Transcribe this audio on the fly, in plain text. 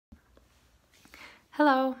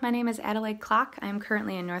Hello, my name is Adelaide Clock. I'm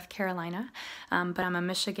currently in North Carolina, but I'm a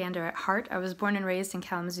Michigander at heart. I was born and raised in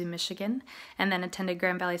Kalamazoo, Michigan, and then attended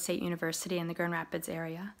Grand Valley State University in the Grand Rapids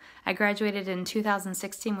area. I graduated in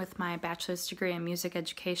 2016 with my bachelor's degree in music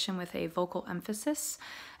education with a vocal emphasis,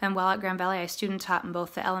 and while at Grand Valley I student taught in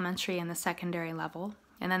both the elementary and the secondary level.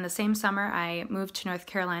 And then the same summer, I moved to North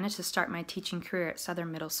Carolina to start my teaching career at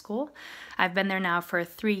Southern Middle School. I've been there now for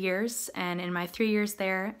 3 years, and in my 3 years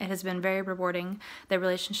there, it has been very rewarding, the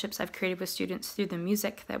relationships I've created with students through the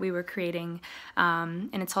music that we were creating,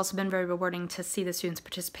 and it's also been very rewarding to see the students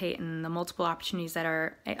participate in the multiple opportunities that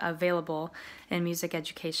are available in music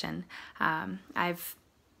education.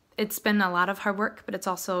 It's been a lot of hard work, but it's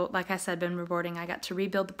also, like I said, been rewarding. I got to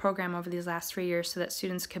rebuild the program over these last 3 years so that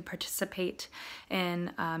students could participate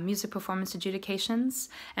in music performance adjudications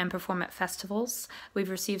and perform at festivals. We've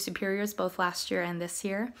received superiors both last year and this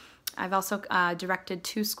year. I've also directed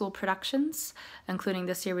 2 school productions, including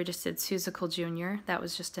this year we just did Susical Junior. That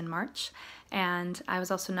was just in March. And I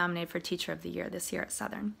was also nominated for Teacher of the Year this year at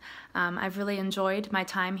Southern. I've really enjoyed my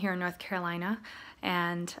time here in North Carolina,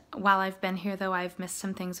 and while I've been here though, I've missed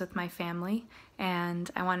some things with my family,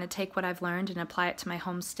 and I want to take what I've learned and apply it to my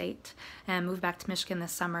home state and move back to Michigan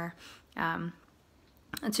this summer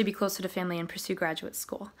to be closer to family and pursue graduate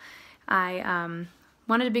school. I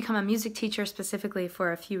wanted to become a music teacher specifically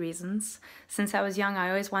for a few reasons. Since I was young, I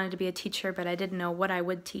always wanted to be a teacher, but I didn't know what I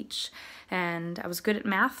would teach. And I was good at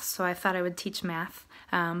math, so I thought I would teach math.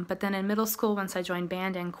 But then in middle school, once I joined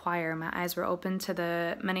band and choir, my eyes were open to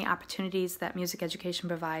the many opportunities that music education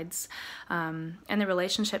provides, and the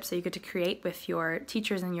relationships that you get to create with your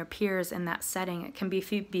teachers and your peers in that setting. It can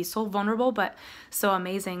be so vulnerable, but so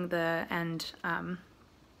amazing,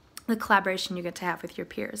 the collaboration you get to have with your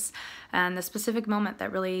peers. And the specific moment that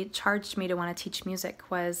really charged me to want to teach music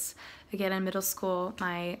was, again, in middle school,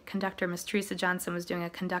 my conductor, Miss Teresa Johnson, was doing a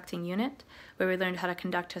conducting unit where we learned how to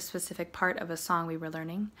conduct a specific part of a song we were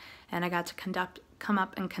learning. And I got to come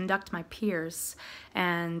up and conduct my peers,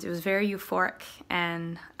 and it was very euphoric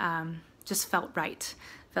and just felt right.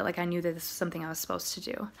 Felt like I knew that this was something I was supposed to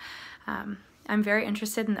do. I'm very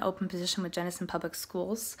interested in the open position with Jenison Public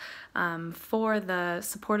Schools for the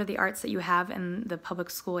support of the arts that you have in the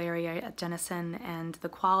public school area at Jenison and the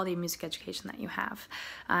quality of music education that you have.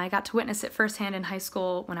 I got to witness it firsthand in high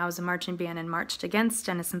school when I was in marching band and marched against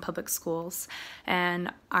Jenison Public Schools,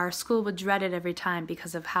 and our school would dread it every time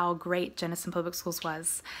because of how great Jenison Public Schools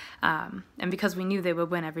was, and because we knew they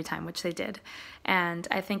would win every time, which they did. And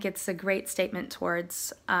I think it's a great statement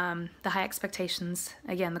towards the high expectations,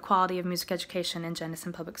 again, the quality of music education in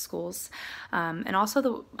Jenison Public Schools, and also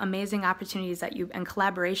the amazing opportunities and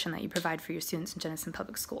collaboration that you provide for your students in Jenison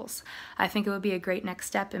Public Schools. I think it would be a great next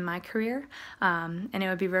step in my career, and it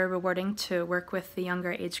would be very rewarding to work with the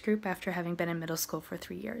younger age group after having been in middle school for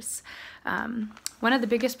 3 years. One of the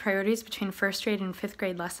biggest priorities between first grade and fifth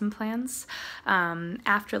grade lesson plans,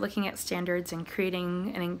 after looking at standards and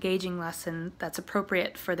creating an engaging lesson that's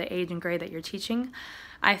appropriate for the age and grade that you're teaching,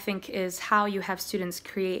 I think is how you have students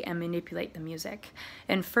create and manipulate the music.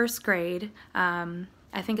 In first grade,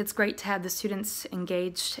 I think it's great to have the students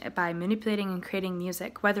engaged by manipulating and creating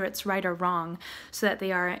music, whether it's right or wrong, so that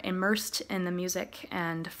they are immersed in the music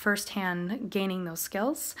and firsthand gaining those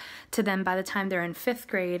skills, to then by the time they're in fifth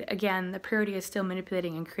grade, again, the priority is still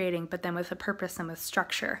manipulating and creating, but then with a purpose and with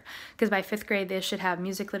structure. Because by fifth grade, they should have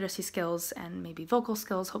music literacy skills and maybe vocal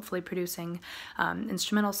skills, hopefully producing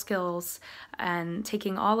instrumental skills, and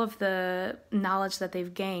taking all of the knowledge that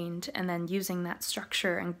they've gained and then using that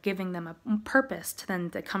structure and giving them a purpose to then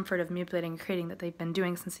the comfort of manipulating and creating that they've been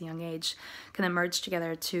doing since a young age can then merge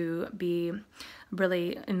together to be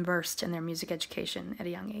really immersed in their music education at a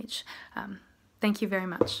young age. Thank you very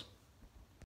much.